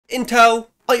Intel,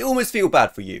 I almost feel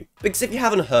bad for you, because if you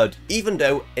haven't heard, even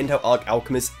though Intel Arc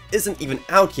Alchemist isn't even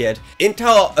out yet,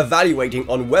 Intel are evaluating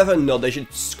on whether or not they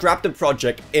should scrap the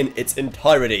project in its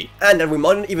entirety, and that we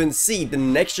might not even see the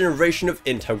next generation of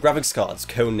Intel graphics cards,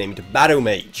 codenamed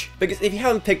Battlemage. Because if you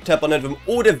haven't picked up on it from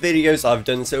all the videos I've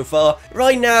done so far,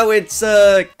 right now it's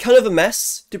kind of a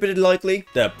mess, to put it lightly.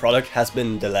 The product has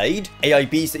been delayed,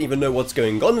 AIBs don't even know what's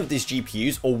going on with these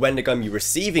GPUs or when they're going to be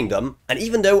receiving them, and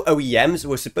even though OEMs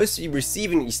were supposed to be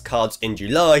receiving these cards in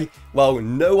July, well,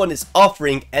 no one is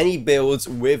offering any builds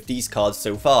with these cards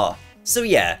so far. So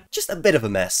yeah, just a bit of a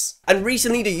mess. And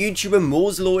recently the YouTuber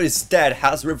Moore's Law is Dead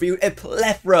has revealed a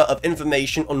plethora of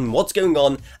information on what's going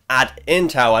on at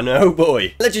Intel, and oh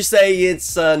boy, let's just say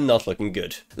it's not looking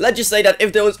good. Let's just say that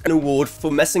if there was an award for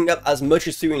messing up as much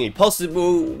as humanly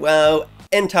possible, well,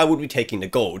 Intel would be taking the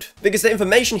gold. Because the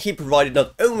information he provided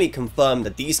not only confirmed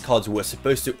that these cards were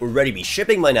supposed to already be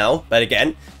shipping by now, but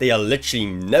again, they are literally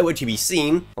nowhere to be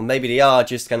seen, or maybe they are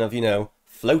just kind of, you know,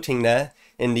 floating there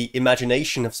in the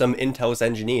imagination of some Intel's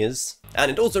engineers. And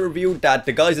it also revealed that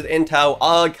the guys at Intel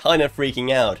are kind of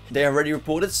freaking out. They already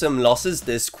reported some losses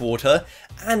this quarter,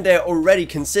 and they're already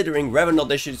considering whether or not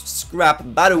they should scrap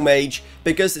Battlemage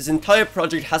because this entire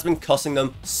project has been costing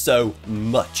them so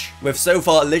much, with so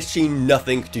far literally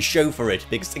nothing to show for it,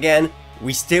 because again,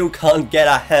 we still can't get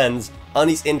our hands on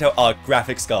these Intel Arc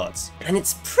graphics cards. And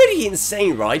it's pretty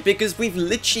insane, right? Because we've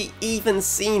literally even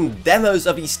seen demos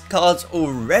of these cards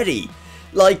already.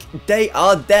 Like, they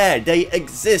are there, they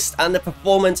exist, and the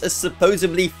performance is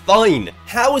supposedly fine.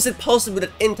 How is it possible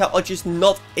that Intel are just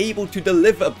not able to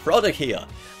deliver a product here?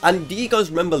 And do you guys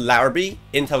remember Larrabee,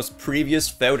 Intel's previous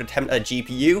failed attempt at a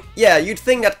GPU? Yeah, you'd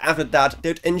think that after that,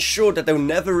 they'd ensure that they'll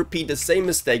never repeat the same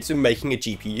mistakes when making a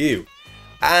GPU.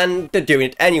 And they're doing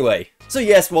it anyway. So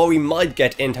yes, while we might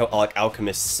get Intel Arc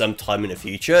Alchemist sometime in the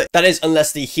future, that is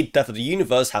unless the heat death of the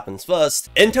universe happens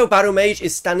first, Intel Battlemage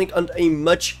is standing under a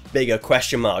much bigger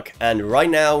question mark, and right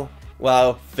now,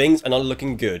 well, things are not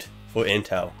looking good for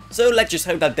Intel. So let's just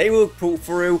hope that they will pull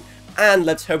through, and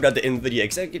let's hope that the Nvidia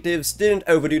executives didn't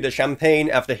overdo the champagne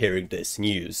after hearing this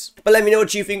news. But let me know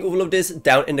what you think of all of this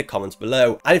down in the comments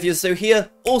below. And if you're still here,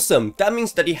 awesome! That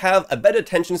means that you have a better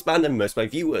attention span than most of my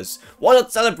viewers. Why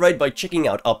not celebrate by checking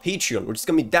out our Patreon, which is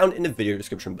going to be down in the video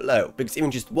description below, because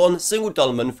even just one single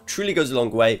dollar a month truly goes a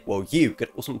long way, while you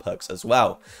get awesome perks as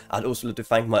well. I'd also like to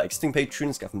thank my existing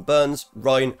patrons, Gavin Burns,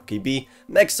 Ryan, KB,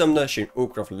 Meg Sumner, Shane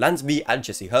Allcroft, Lansby, and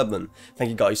Jesse Herdman. Thank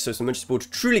you guys so much, support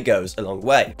truly goes a long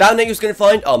way. Down there you're going to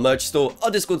find our merch store, our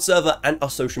Discord server, and our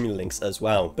social media links as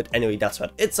well. But anyway, that's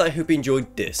about it, so I hope you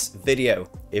enjoyed this video.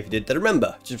 If you did, then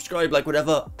remember to subscribe, like,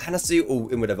 whatever, and I'll see you all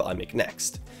in whatever I make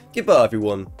next. Goodbye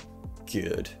everyone.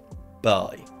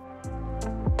 Goodbye.